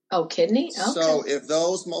 Oh, kidney? Okay. So if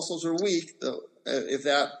those muscles are weak, if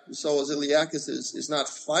that psoas iliacus is not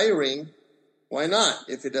firing, why not?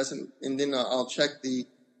 If it doesn't, and then I'll check the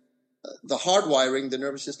hardwiring, the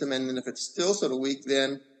nervous system, and then if it's still sort of weak,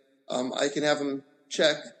 then I can have them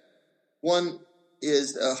check. One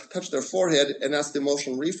is touch their forehead, and that's the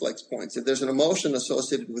emotional reflex points. If there's an emotion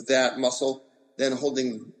associated with that muscle, then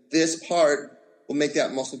holding this part will make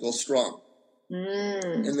that muscle go strong.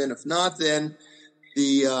 And then if not, then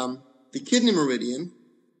the kidney meridian,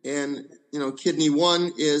 and kidney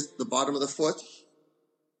 1 is the bottom of the foot.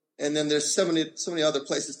 And then there's so many other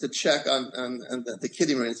places to check on the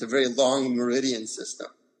kidney meridian. It's a very long meridian system.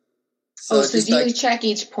 So do you check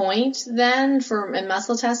each point then and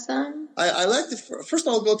muscle test them? I like to first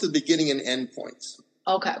I'll go to the beginning and end points.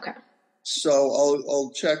 Okay. So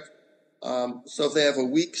I'll check. So if they have a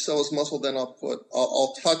weak psoas muscle, then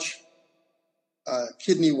I'll touch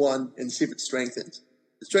kidney 1 and see if it strengthens.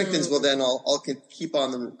 If it strengthens, well then I'll keep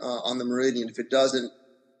on the meridian. If it doesn't,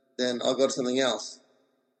 then I'll go to something else.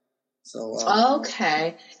 So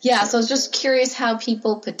okay. Yeah, so I was just curious how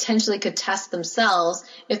people potentially could test themselves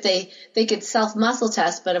if they could self-muscle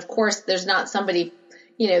test, but of course there's not somebody,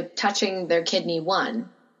 touching their kidney 1.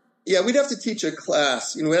 Yeah, we'd have to teach a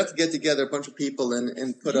class. We'd have to get together a bunch of people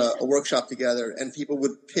and put a workshop together, and people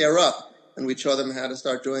would pair up, and we'd show them how to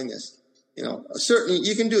start doing this. Certainly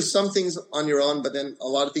you can do some things on your own, but then a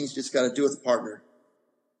lot of things you just got to do with a partner.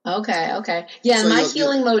 Okay. Yeah, so in my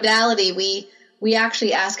healing modality, we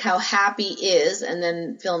actually ask how happy is, and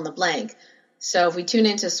then fill in the blank. So if we tune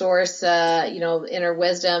into source, inner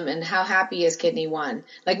wisdom, and how happy is kidney 1,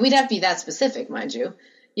 like we'd have to be that specific, mind you,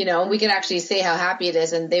 and we could actually say how happy it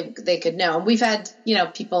is, and they could know. And we've had,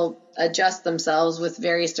 people adjust themselves with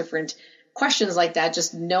various different questions like that,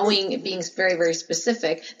 just knowing, being very, very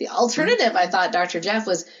specific. The alternative, I thought, Dr. Jeff,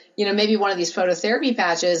 was, maybe one of these phototherapy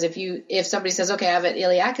patches. If somebody says, okay, I have an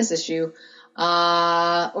iliacus issue,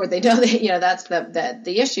 or they know that, that's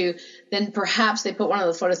the issue, then perhaps they put one of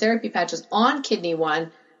the phototherapy patches on kidney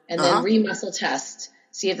 1 and then re-muscle test,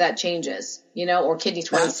 see if that changes, or kidney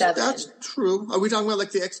 27. That's true. Are we talking about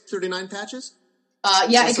like the X39 patches?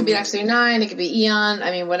 Yeah, it could be X39, it could be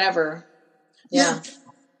Eon, whatever. Yeah.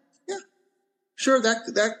 Sure,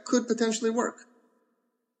 that could potentially work.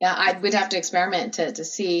 Yeah, we'd have to experiment to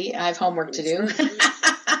see. I have homework to do.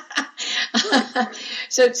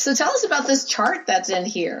 So tell us about this chart that's in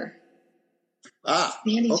here.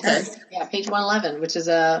 Handy chart. Yeah, page 111, which is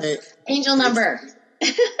a angel number.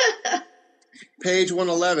 page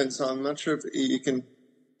 111. So I'm not sure if you can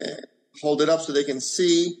hold it up so they can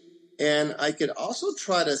see. And I could also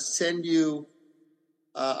try to send you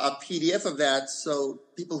a PDF of that, so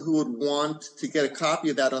people who would want to get a copy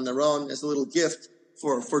of that on their own as a little gift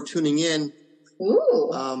for tuning in.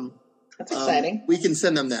 Ooh, that's exciting. We can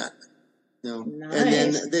send them that. Nice.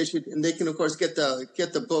 And then they can of course get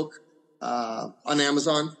the book on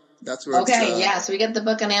Amazon. That's where. Okay, yeah. So we get the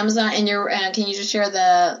book on Amazon, and can you just share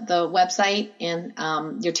the website and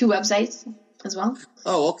your two websites as well?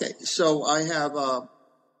 Oh, okay. So I have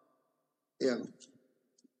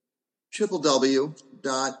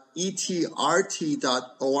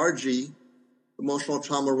www.etrt.org, emotional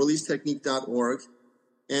trauma release technique.org,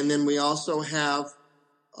 and then we also have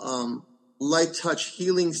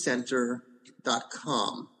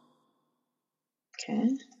lighttouchhealingcenter.com. Okay.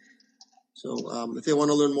 So if they want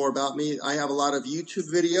to learn more about me, I have a lot of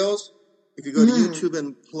YouTube videos. If you go to YouTube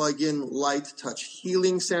and plug in Light Touch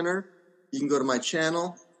Healing Center, you can go to my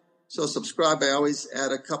channel. So subscribe. I always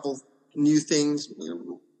add a couple new things,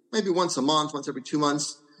 maybe once a month, once every 2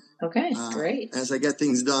 months. Okay, great. As I get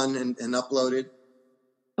things done and uploaded.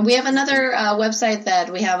 And we have another website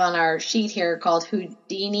that we have on our sheet here called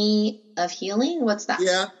Houdini of Healing. What's that?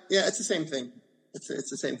 Yeah, it's the same thing. It's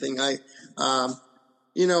the same thing.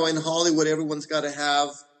 In Hollywood, everyone's got to have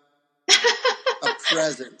a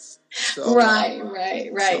presence. So, right. So.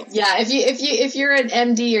 Yeah, if you're an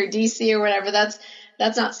MD or DC or whatever, that's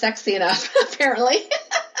not sexy enough, apparently.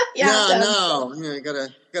 No. You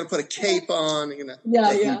gotta put a cape on.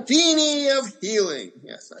 Houdini of Healing.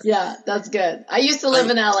 Yes. Yeah, that's good. I used to live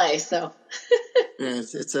in LA, so. Yeah,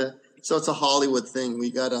 it's a Hollywood thing.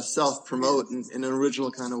 We gotta self-promote in an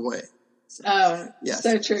original kind of way. So, yes.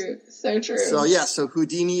 So true. So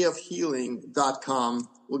HoudiniofHealing.com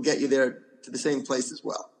will get you there to the same place as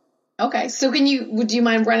well. Okay, so would you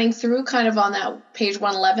mind running through kind of on that page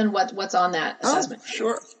 111 what's on that assessment?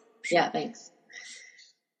 Sure. Yeah, thanks.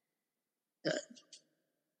 Okay.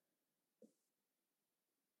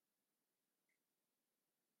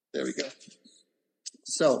 There we go.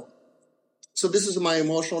 So this is my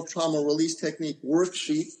emotional trauma release technique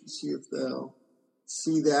worksheet. Let's see if they'll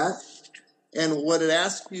see that. And what it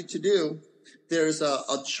asks you to do, there's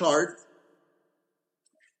a chart.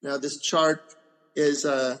 Now this chart is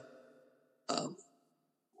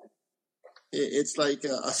it's like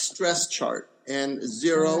a stress chart, and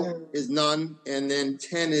 0 is none, and then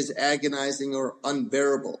 10 is agonizing or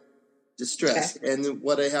unbearable distress. Okay. And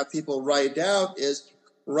what I have people write out is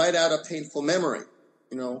write out a painful memory,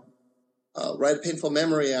 write a painful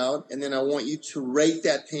memory out, and then I want you to rate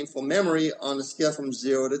that painful memory on a scale from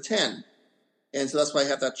 0 to 10. And so that's why I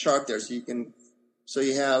have that chart there, so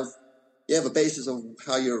you have a basis of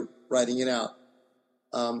how you're writing it out.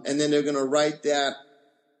 And then they're going to write that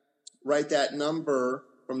number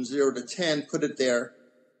from 0 to 10, put it there,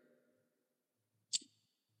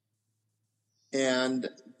 and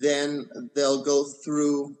then they'll go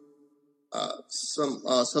through some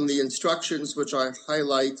of the instructions, which I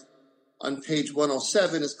highlight on page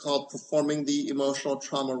 107, is called Performing the Emotional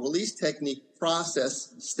Trauma Release Technique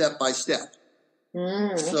Process Step by Step.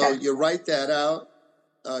 So you write that out.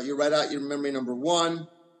 You write out your memory number 1.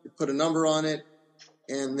 You put a number on it,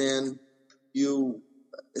 and then you're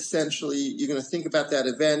going to think about that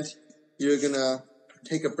event. You're going to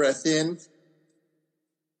take a breath in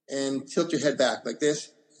and tilt your head back like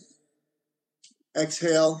this.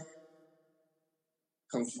 Exhale.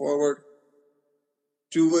 Come forward.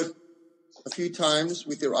 Do it a few times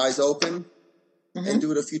with your eyes open, and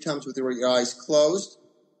do it a few times with your eyes closed.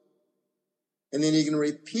 And then you're going to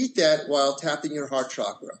repeat that while tapping your heart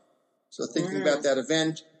chakra. So thinking about that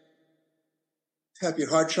event, tap your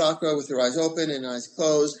heart chakra with your eyes open and eyes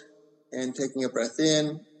closed, and taking a breath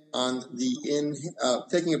in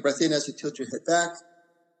taking a breath in as you tilt your head back.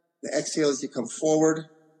 The exhale as you come forward.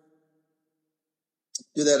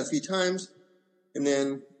 Do that a few times, and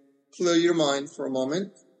then clear your mind for a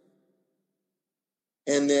moment.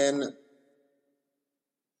 And then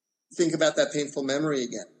think about that painful memory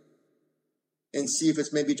again, and see if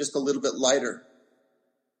it's maybe just a little bit lighter.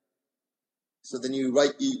 So then you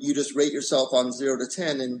just rate yourself on 0 to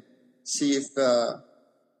 10 and see if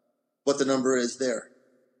what the number is there.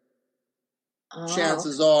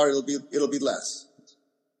 Chances are it'll be less.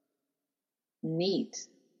 Neat.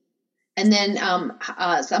 And then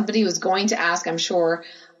somebody was going to ask, I'm sure,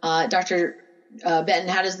 Dr. Benton,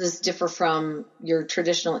 how does this differ from your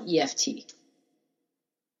traditional EFT?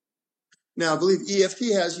 Now, I believe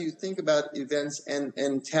EFT has you think about events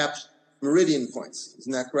and tap meridian points.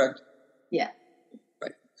 Isn't that correct? Yeah.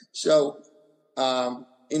 Right. So,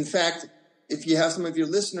 in fact, if you have some of your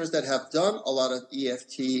listeners that have done a lot of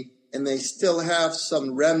EFT and they still have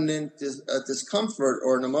some remnant discomfort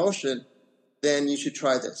or an emotion, then you should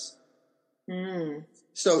try this.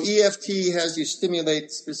 So EFT has you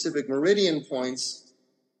stimulate specific meridian points,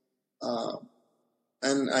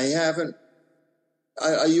 and I haven't.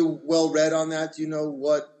 Are you well read on that? Do you know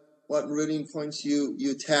what meridian points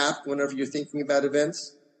you tap whenever you're thinking about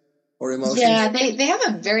events or emotions? Yeah, they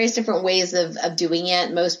have various different ways of doing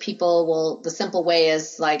it. Most people the simple way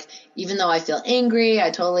is like, even though I feel angry, I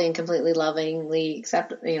totally and completely lovingly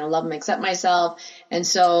love and accept myself. And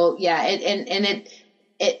so, yeah, it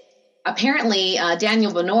apparently,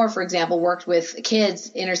 Daniel Benor, for example, worked with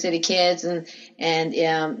kids, inner city kids and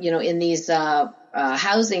in these,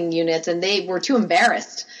 housing units, and they were too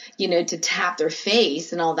embarrassed, to tap their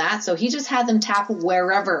face and all that. So he just had them tap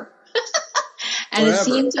wherever. And it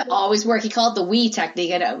seemed to always work. He called it the WHEE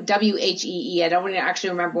technique, WHEE. I don't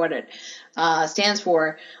actually remember what it stands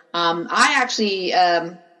for. I actually,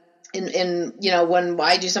 when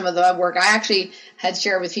I do some of the work, I actually had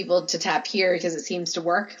shared with people to tap here because it seems to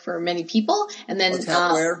work for many people. And then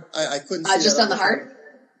tap where? I couldn't see just on the heart.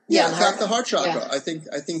 Yeah, tap the heart chakra. Yeah. I think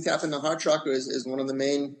tapping the heart chakra is one of the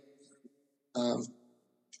main.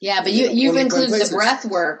 Yeah, but you've included the breath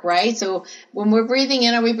work, right? So when we're breathing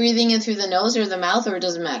in, are we breathing in through the nose or the mouth, or it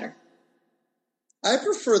doesn't matter? I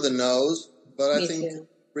prefer the nose, but Me I think too.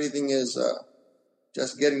 breathing is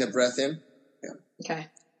just getting the breath in. Yeah. Okay.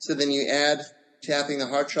 So then you add tapping the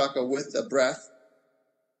heart chakra with the breath.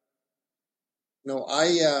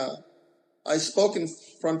 I spoke in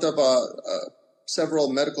front of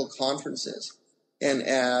several medical conferences, and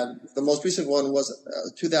the most recent one was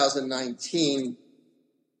 2019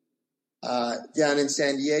 down in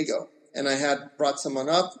San Diego. And I had brought someone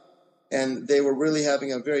up, and they were really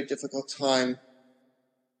having a very difficult time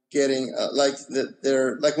getting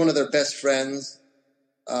they're like one of their best friends.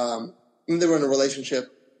 They were in a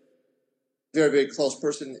relationship, very, very close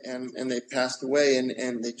person, and they passed away,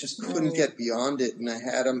 and they just couldn't get beyond it. And I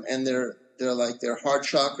had them, and they're like their heart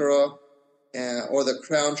chakra or the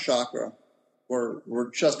crown chakra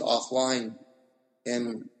were just offline,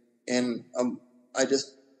 and I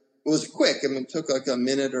just. It was quick. I mean, it took like a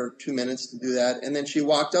minute or 2 minutes to do that. And then she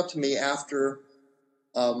walked up to me after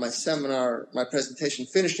my presentation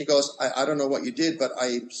finished. She goes, I don't know what you did, but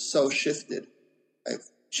I so shifted. I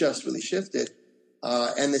just really shifted.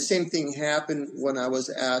 And the same thing happened when I was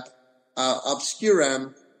at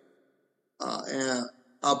Obscuram,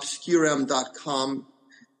 obscuram.com.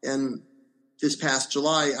 And this past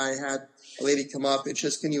July, I had a lady come up and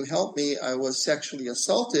says, can you help me? I was sexually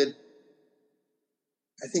assaulted,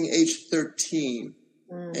 I think age 13,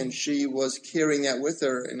 and she was carrying that with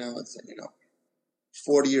her, and now it's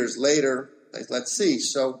 40 years later. Let's see.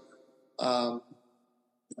 So I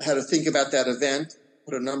had to think about that event,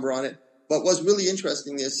 put a number on it. But what's really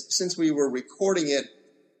interesting is, since we were recording it,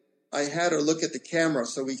 I had her look at the camera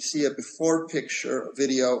so we see a before picture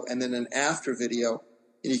video and then an after video,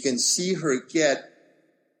 and you can see her get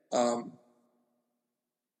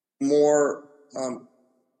more.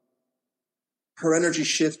 Her energy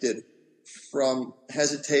shifted from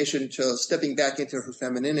hesitation to stepping back into her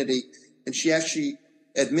femininity. And she actually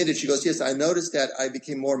admitted, she goes, yes, I noticed that I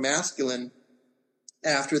became more masculine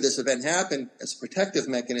after this event happened as a protective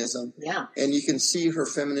mechanism. Yeah. And you can see her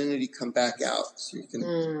femininity come back out. So you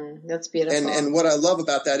can, that's beautiful. And what I love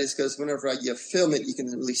about that is because whenever you film it, you can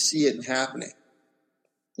really see it happening.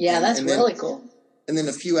 Yeah, that's really cool. And then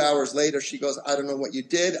a few hours later, she goes, I don't know what you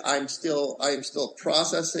did. I am still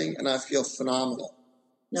processing, and I feel phenomenal.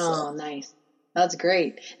 Oh, nice. That's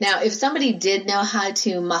great. Now, if somebody did know how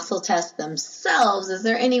to muscle test themselves, is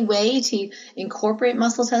there any way to incorporate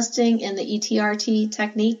muscle testing in the ETRT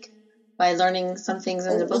technique by learning some things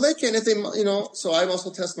in the book? Well, they can if they, so I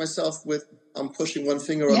muscle test myself with pushing one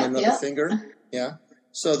finger on another finger. Yeah.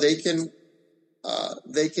 So they can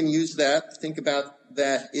use that, think about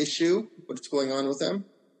that issue, what's going on with them.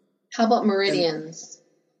 How about meridians?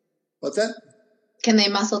 What's that? Can they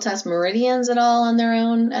muscle test meridians at all on their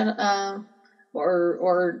own?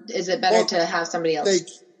 Or is it better to have somebody else?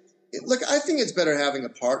 Look, I think it's better having a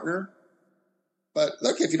partner. But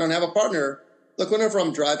look, if you don't have a partner, look, whenever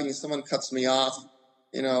I'm driving and someone cuts me off,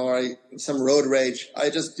 or some road rage, I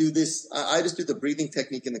just do this. I just do the breathing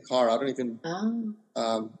technique in the car. I don't even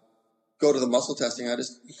go to the muscle testing. I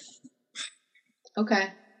just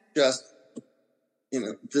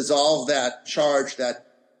dissolve that charge that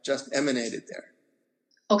just emanated there.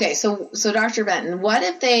 Okay, so Dr. Benton, what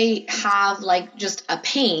if they have just a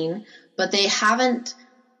pain, but they can't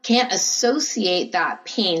associate that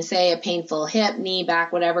pain, say a painful hip, knee,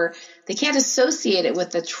 back, whatever. They can't associate it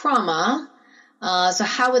with the trauma, So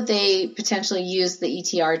how would they potentially use the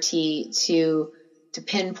ETRT to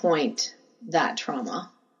pinpoint that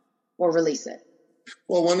trauma or release it?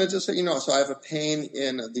 Well, one is just, so I have a pain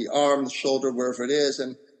in the arm, the shoulder, wherever it is,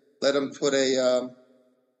 and let them put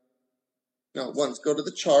once go to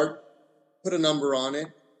the chart, put a number on it,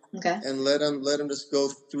 okay, and let them just go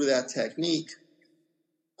through that technique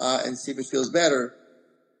and see if it feels better.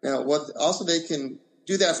 Now, they can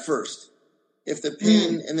do that first. If the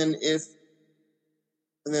pain, and then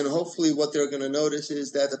hopefully what they're going to notice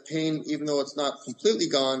is that the pain, even though it's not completely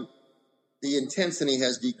gone, the intensity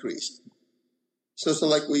has decreased. So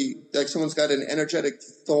like someone's got an energetic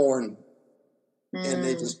thorn, and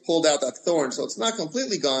they just pulled out that thorn. So it's not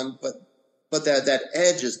completely gone, but that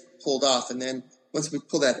edge is pulled off. And then once we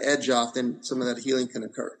pull that edge off, then some of that healing can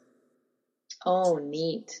occur. Oh,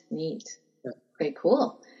 neat. Yeah. Okay,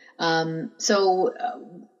 cool.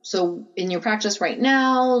 So in your practice right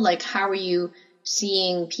now, like, how are you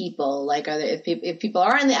seeing people? Like, if people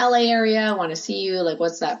are in the LA area, want to see you, like,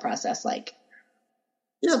 what's that process like?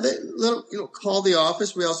 Yeah, call the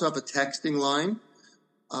office. We also have a texting line,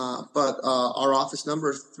 but our office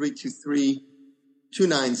number is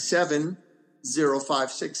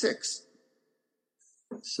 323-297-0566.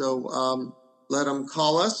 So let them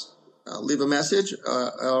call us, leave a message,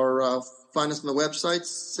 or find us on the website,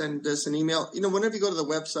 send us an email. Whenever you go to the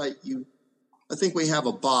website, I think we have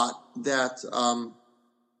a bot that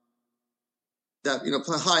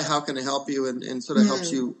hi, how can I help you, and sort of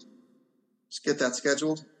helps you just get that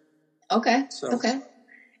scheduled. Okay. Okay.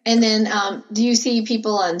 And then, do you see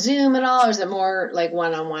people on Zoom at all, or is it more like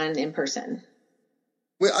one-on-one in person?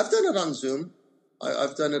 Well, I've done it on Zoom.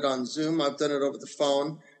 I've done it on Zoom. I've done it over the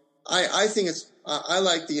phone. I think I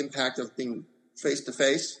like the impact of being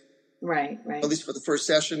face-to-face. Right. At least for the first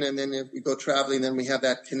session. And then if we go traveling, then we have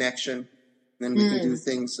that connection. And then we can do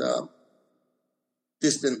things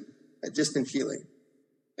distant healing.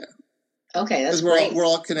 Yeah. Okay, that's great. We're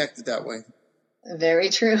all connected that way. Very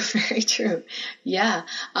true. Very true. Yeah.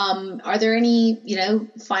 Are there any,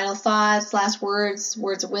 final thoughts, last words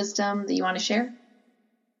of wisdom that you want to share?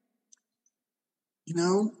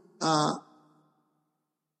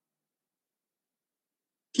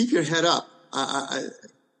 Keep your head up.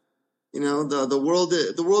 The world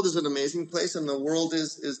is an amazing place, and the world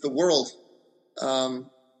is the world.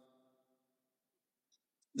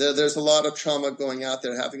 There's a lot of trauma going out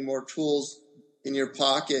there. Having more tools in your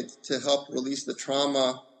pocket to help release the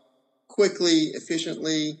trauma quickly,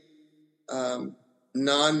 efficiently,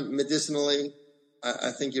 non-medicinally,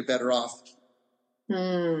 I think you're better off.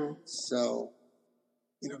 So,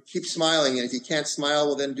 keep smiling. And if you can't smile,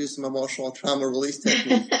 well, then do some emotional trauma release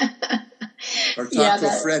technique. Or talk to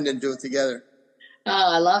a friend and do it together. Oh,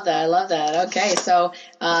 I love that. Okay. So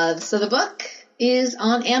the book is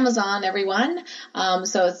on Amazon, everyone.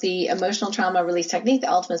 So it's the Emotional Trauma Release Technique,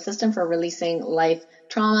 the Ultimate System for Releasing Life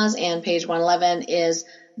Traumas. And page 111 is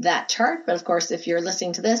that chart. But of course, if you're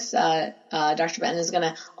listening to this, Dr. Benton is going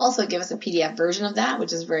to also give us a PDF version of that,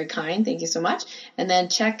 which is very kind. Thank you so much. And then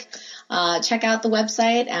check out the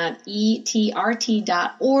website at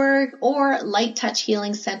etrt.org or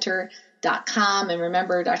lighttouchhealingcenter.com. And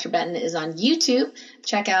remember, Dr. Benton is on YouTube.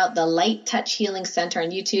 Check out the Light Touch Healing Center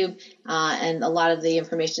on YouTube, and a lot of the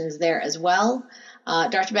information is there as well.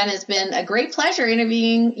 Dr. Benton, it's been a great pleasure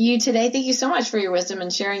interviewing you today. Thank you so much for your wisdom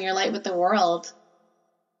and sharing your light with the world.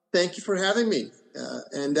 Thank you for having me.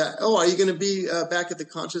 Are you going to be back at the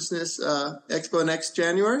Consciousness Expo next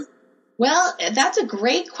January? Well, that's a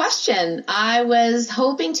great question. I was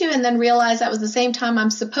hoping to, and then realized that was the same time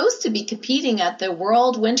I'm supposed to be competing at the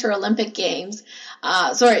World Winter Olympic Games.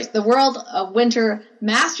 The World Winter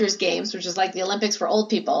Masters Games, which is like the Olympics for old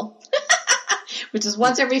people, which is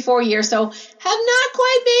once every 4 years. So have not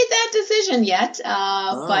quite made that decision yet.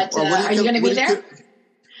 Are you going to be there?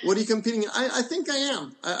 What are you competing in? I think I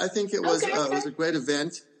am. I think it was was a great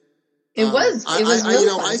event. It was really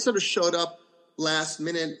fun. I sort of showed up last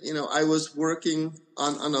minute. I was working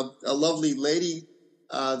on a lovely lady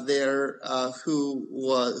there who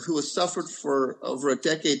was suffered for over a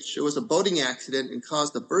decade. It was a boating accident and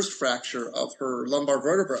caused a burst fracture of her lumbar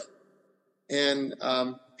vertebra, and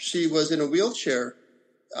she was in a wheelchair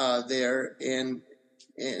there. And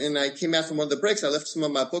I came out from one of the breaks. I left some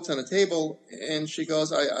of my books on the table, and she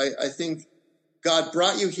goes, I think God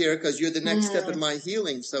brought you here because you're the next step in my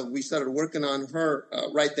healing. So we started working on her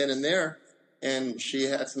right then and there, and she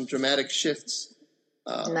had some dramatic shifts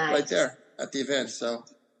right there at the event. So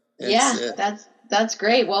that's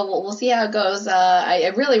great. Well, we'll see how it goes.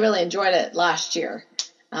 I really, really enjoyed it last year.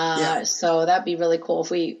 So that'd be really cool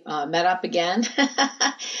if we met up again.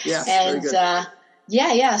 Yes, and very good.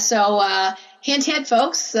 So hint, hint,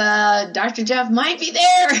 folks, Dr. Jeff might be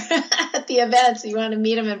there at the event. So you want to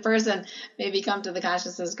meet him in person, maybe come to the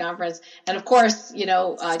Consciousness Conference. And of course,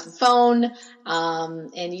 phone,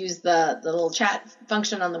 and use the little chat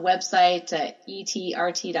function on the website,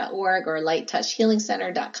 etrt.org or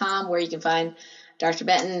lighttouchhealingcenter.com, where you can find Dr.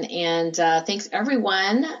 Benton. And thanks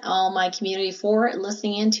everyone, all my community, for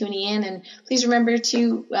listening in, tuning in. And please remember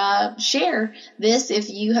to share this if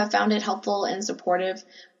you have found it helpful and supportive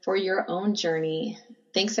for your own journey.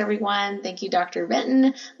 Thanks everyone. Thank you, Dr.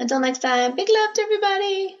 Benton. Until next time, big love to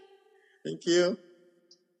everybody. Thank you.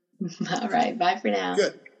 All right. Bye for now.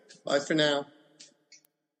 Good. Bye for now.